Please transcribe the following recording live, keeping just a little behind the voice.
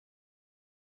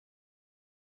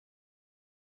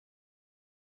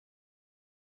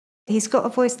He's got a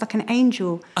voice like an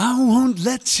angel. I won't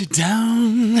let you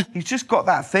down. He's just got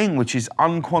that thing which is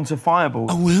unquantifiable.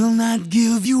 I will not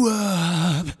give you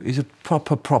up. He's a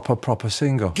proper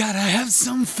singer. Gotta have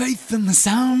some faith in the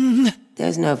sound.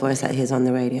 There's no voice like his on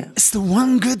the radio. It's the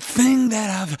one good thing that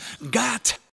I've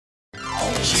got.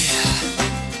 Oh,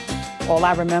 yeah. All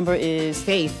I remember is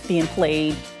Faith being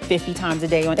played 50 times a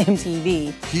day on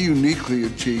MTV. He uniquely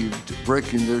achieved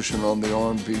recognition on the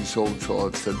R&B soul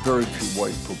charts that very few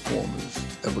white performers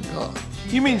ever got.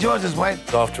 You mean George is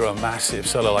white? After a massive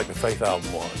seller like the Faith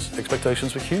album was,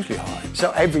 expectations were hugely high.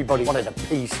 So everybody wanted a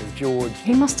piece of George.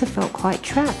 He must have felt quite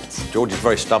trapped. George is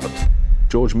very stubborn.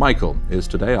 George Micheal is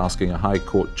today asking a High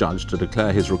Court judge to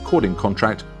declare his recording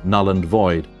contract null and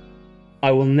void.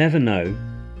 I will never know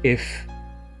if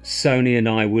Sony and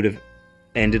I would have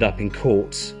ended up in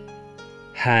courts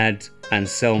had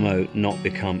Anselmo not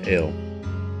become ill.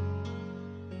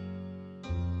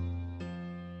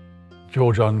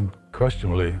 George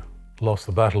unquestionably lost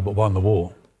the battle but won the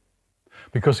war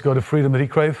because he got a freedom that he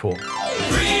craved for.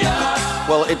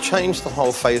 Well, it changed the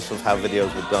whole face of how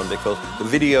videos were done because the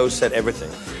videos said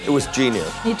everything. It was genius.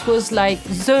 It was like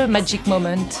the magic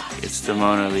moment. It's the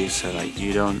Mona Lisa, like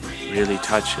you don't really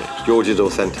touch it. George is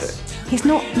authentic. He's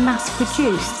not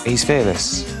mass-produced. He's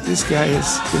fearless. This guy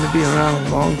is going to be around a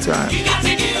long time. You got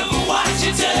to give what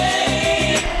you take.